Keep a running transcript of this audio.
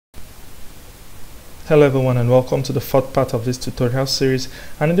Hello everyone and welcome to the fourth part of this tutorial series,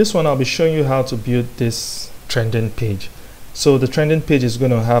 and in this one I'll be showing you how to build this trending page. So the trending page is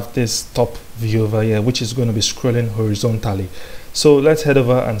going to have this top view over here which is going to be scrolling horizontally. So let's head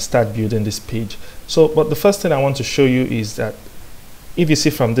over and start building this page. But the first thing I want to show you is that if you see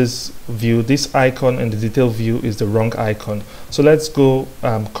from this view, this icon in the detail view is the wrong icon. So let's go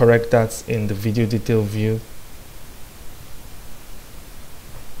correct that in the video detail view.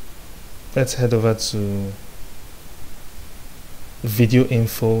 Let's head over to video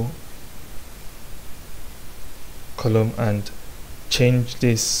info column and change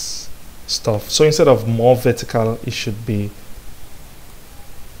this stuff. So instead of more vertical, it should be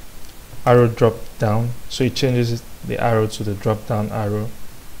arrow drop down. So it changes the arrow to the drop down arrow.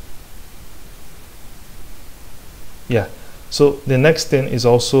 Yeah. So the next thing is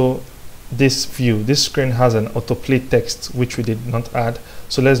also this view. This screen has an autoplay text which we did not add.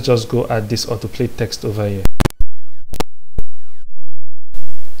 So let's just go add this autoplay text over here.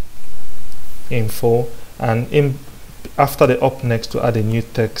 Info, and after the up next to add a new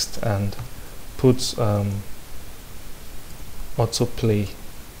text and put autoplay.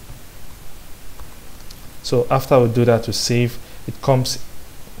 So after we do that, to save, it comes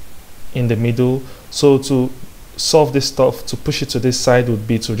in the middle. So to solve this stuff, to push it to this side would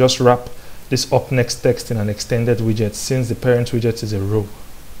be to just wrap this up next text in an extended widget, since the parent widget is a row.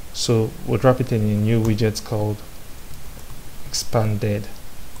 So we'll wrap it in a new widget called expanded.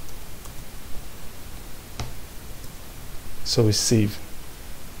 So we save.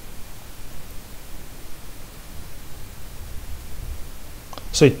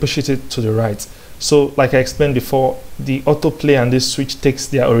 So it pushes it to the right. So like I explained before, the autoplay and this switch takes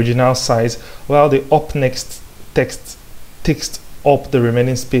their original size, while the up next text takes up the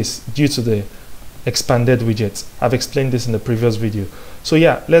remaining space due to the expanded widgets. I've explained this in the previous video. So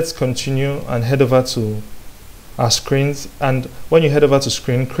yeah, let's continue and head over to our screens. And when you head over to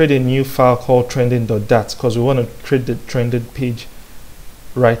screen, create a new file called trending.dat, because we want to create the trending page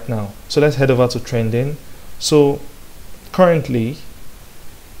right now. So let's head over to trending. So currently,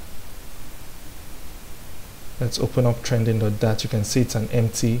 let's open up trending.dat. You can see it's an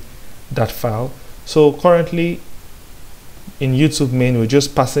empty .dat file. So currently in YouTube main, we're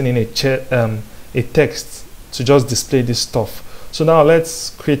just passing in a text to just display this stuff. So now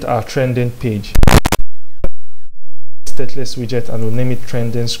let's create our trending page. Stateless widget, and we'll name it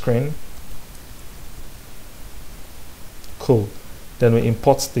trending screen. Cool. Then we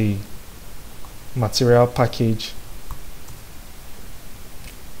import the material package.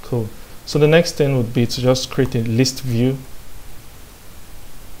 Cool. So the next thing would be to just create a list view.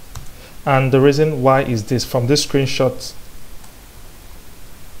 And the reason why is this: from this screenshot,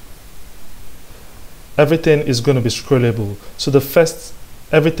 everything is going to be scrollable. So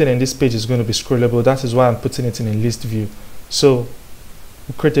everything in this page is going to be scrollable. That is why I'm putting it in a list view. So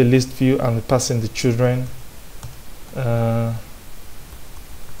we create a list view and we pass in the children.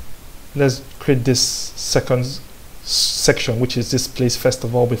 Let's create this second section, which is this place, first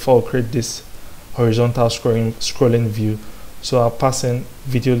of all, before we create this horizontal scrolling view. So I'll pass in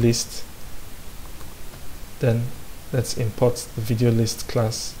video list. Then let's import the video list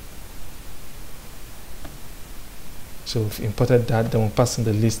class. So we've imported that. Then we'll pass in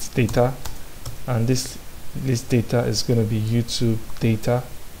the list data, and this list data is going to be YouTube data.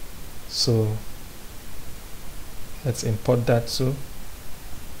 So let's import that too.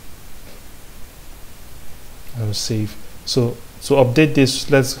 And we'll save. So to update this,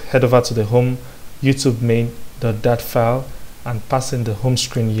 let's head over to the home YouTube main.dat file and pass in the home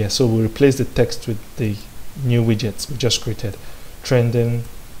screen here. So we'll replace the text with the new widgets we just created, trending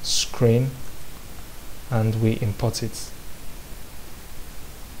screen, and we import it.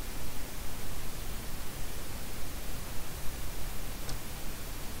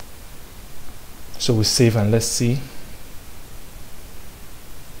 So we save and let's see.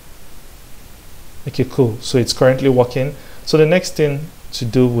 Okay, cool. So it's currently working. So the next thing to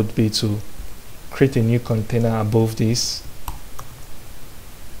do would be to create a new container above this.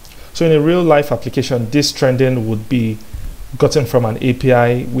 So in a real life application, this trending would be gotten from an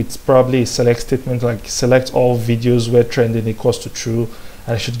API with probably a select statement like select all videos where trending equals to true,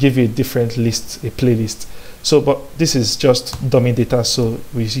 and it should give you a different list, a playlist. So but this is just dummy data, so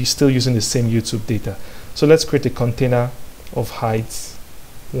we're still using the same YouTube data. So let's create a container of height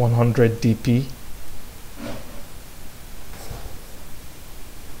 100 dp.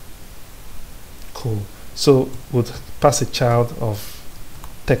 Cool. So we'll pass a child of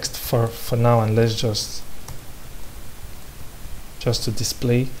text for now, and let's just to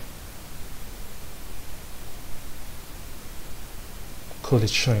display. Cool,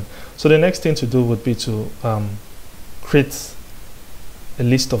 it's showing. So the next thing to do would be to create a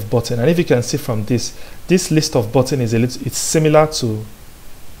list of button, and if you can see from this list of button is it's similar to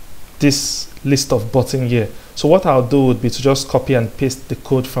this list of button here. So what I'll do would be to just copy and paste the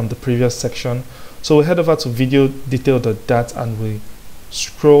code from the previous section. So we'll head over to video detail.dat and we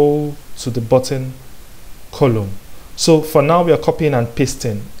scroll to the button column. So for now we are copying and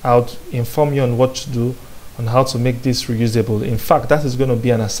pasting. I'll inform you on what to do on how to make this reusable. In fact, that is going to be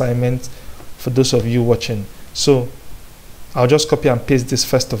an assignment for those of you watching. So I'll just copy and paste this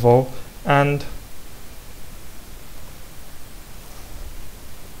first of all, and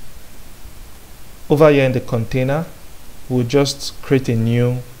over here in the container we'll just create a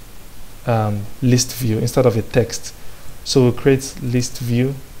new list view instead of a text. So we'll create list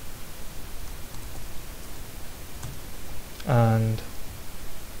view, and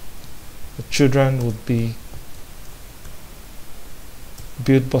the children would be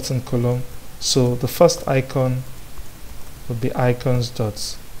build button column. So the first icon would be icons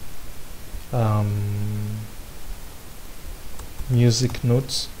dot music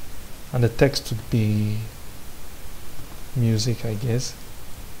notes, and the text would be music, I guess.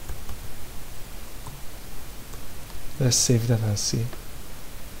 Let's save that and see.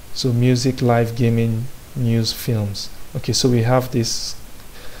 So music, live, gaming, news, films. Okay, so we have this,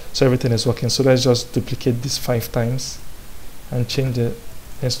 so everything is working. So let's just duplicate this 5 times and change the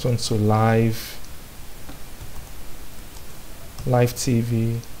next one to live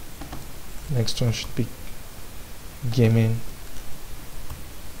TV. Next one should be gaming,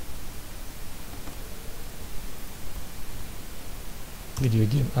 video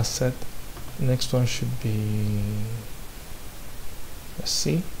game asset. Next one should be, let's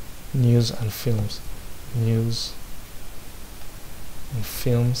see, news and films. News and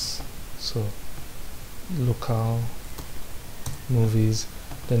films, so local movies.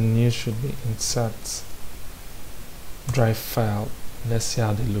 The news should be insert drive file. Let's see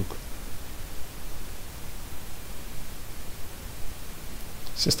how they look.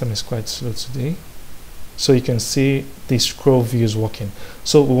 System is quite slow today. So you can see the scroll view is working.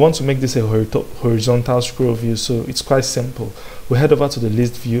 So we want to make this a horizontal scroll view, so it's quite simple. We head over to the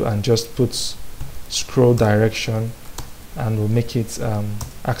list view and just put scroll direction, and we'll make it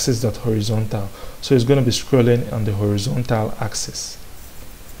axis.horizontal. So it's going to be scrolling on the horizontal axis.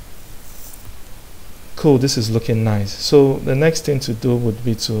 Cool, this is looking nice. So the next thing to do would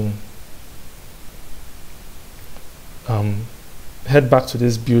be to head back to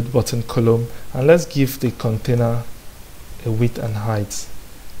this build button column, and let's give the container a width and height.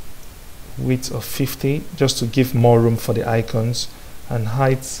 Width of 50, just to give more room for the icons, and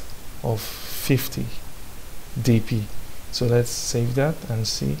height of 50 dp. So let's save that and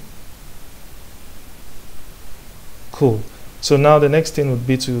see. Cool. So now the next thing would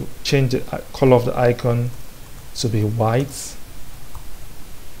be to change the color of the icon to be white,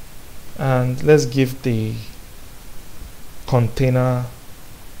 and let's give the container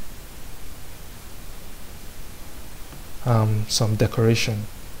some decoration.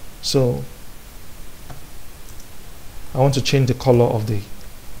 So I want to change the color of the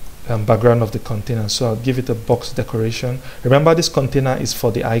background of the container, so I'll give it a box decoration. Remember, this container is for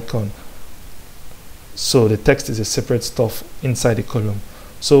the icon, so the text is a separate stuff inside the column.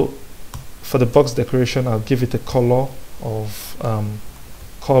 So for the box decoration, I'll give it a color of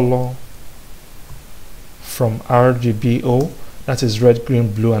color from RGBO, that is red,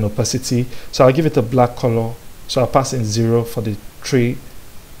 green, blue, and opacity. So I'll give it a black color, so I'll pass in 0 for the 3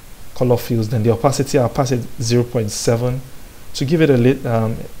 color fields. Then the opacity, I'll pass it 0.7 to give it a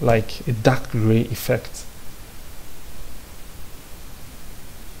like a dark gray effect.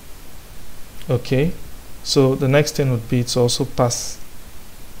 Okay, so the next thing would be to also pass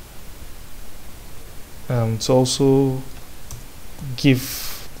to also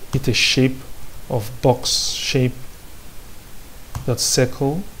give it a shape of box shape dot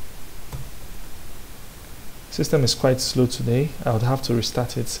circle. System is quite slow today. I would have to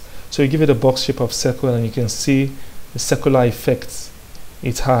restart it. So you give it a box shape of circle, and you can see the circular effects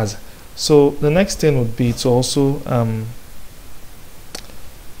it has. So the next thing would be to also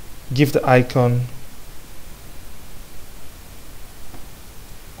give the icon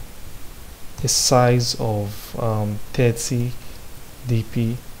a size of 30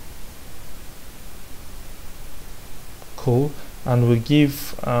 dp. Cool. And we'll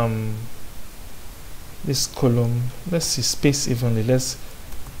give this column, let's see, space evenly. Let's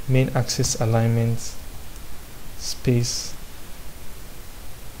main axis alignment space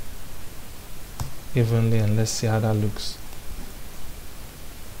evenly, and let's see how that looks.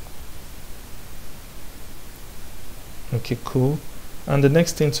 Okay, cool. And the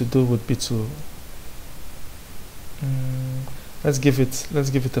next thing to do would be to let's give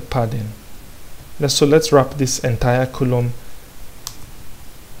it a padding. Let's wrap this entire column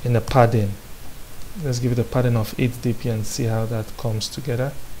in a padding. Let's give it a padding of 8 dp and see how that comes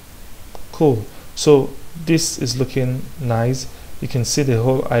together. Cool. So this is looking nice. You can see the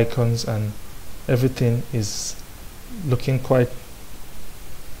whole icons and everything is looking quite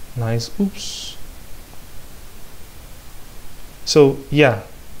nice. Oops. So yeah,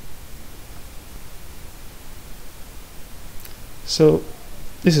 so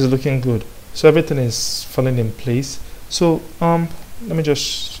this is looking good. So everything is falling in place. So let me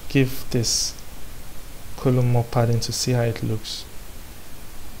just give this column more padding to see how it looks.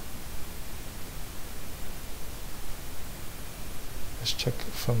 Let's check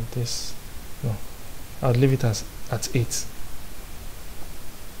from this. No, I'll leave it as at 8.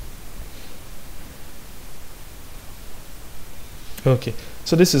 Okay,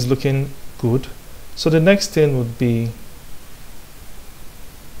 so this is looking good. So the next thing would be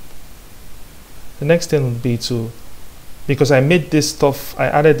to, because I made this stuff, I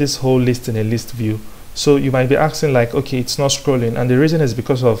added this whole list in a list view. So you might be asking like, okay, it's not scrolling, and the reason is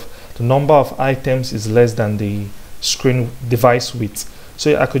because of the number of items is less than the screen device width.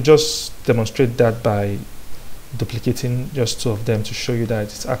 So I could just demonstrate that by duplicating just 2 of them to show you that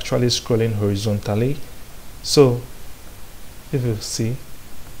it's actually scrolling horizontally. So if you see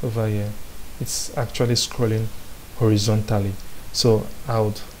over here, it's actually scrolling horizontally. So I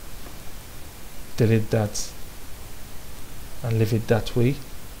would delete that and leave it that way.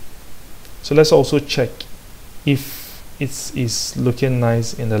 So let's also check if it is looking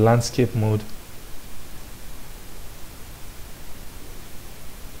nice in the landscape mode.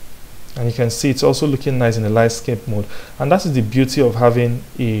 And you can see it's also looking nice in the landscape mode. And that is the beauty of having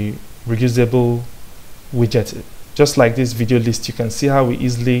a reusable widget. Just like this video list, you can see how we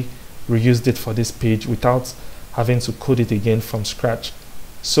easily reused it for this page without having to code it again from scratch.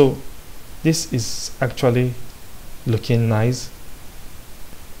 So this is actually looking nice.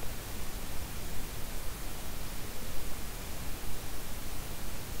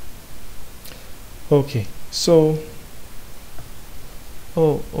 Okay, so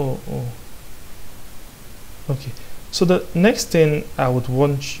okay, so the next thing I would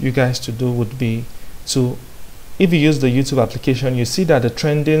want you guys to do would be to, if you use the YouTube application, you see that the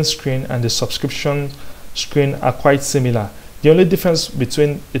trending screen and the subscription screen are quite similar. The only difference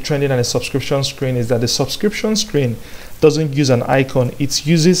between the trending and the subscription screen is that the subscription screen doesn't use an icon, it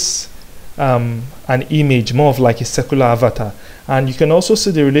uses an image, more of like a circular avatar. And you can also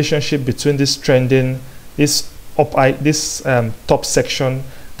see the relationship between this trending, this top section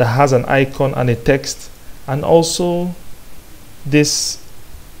that has an icon and a text, and also this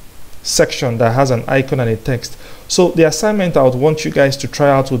section that has an icon and a text. So the assignment I would want you guys to try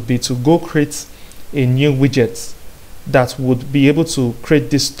out would be to go create a new widget that would be able to create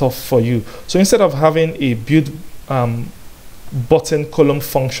this stuff for you. So instead of having a build button column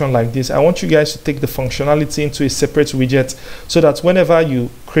function like this, I want you guys to take the functionality into a separate widget, so that whenever you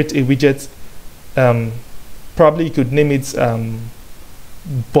create a widget, probably you could name it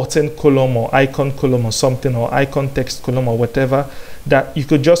button column or icon column or something, or icon text column or whatever, that you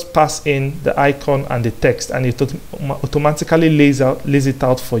could just pass in the icon and the text, and it automatically lays it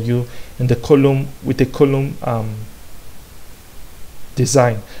out for you in the column with a column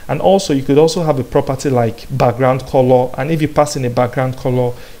design. And also you could also have a property like background color, and if you pass in a background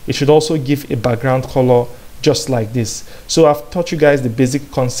color, it should also give a background color just like this. So I've taught you guys the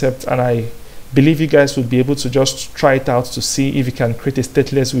basic concept, and I believe you guys would be able to just try it out to see if you can create a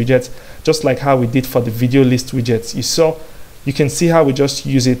stateless widget, just like how we did for the video list widgets. You can see how we just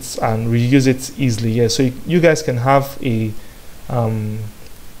use it and reuse it easily. Yeah, so you guys can have a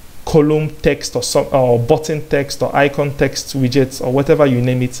column text or button text or icon text widgets or whatever you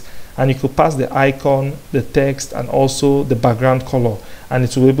name it, and you could pass the icon, the text, and also the background color, and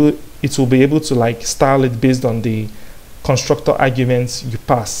it will be able to like style it based on the constructor arguments you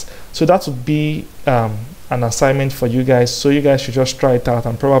pass. So that would be an assignment for you guys. So you guys should just try it out,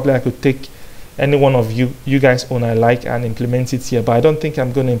 and probably I could take any one of you guys own I like and implement it here. But I don't think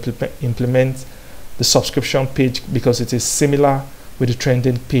I'm going to implement the subscription page because it is similar with the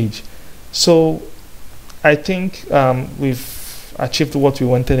trending page. So I think we've achieved what we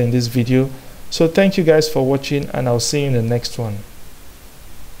wanted in this video. So thank you guys for watching, and I'll see you in the next one.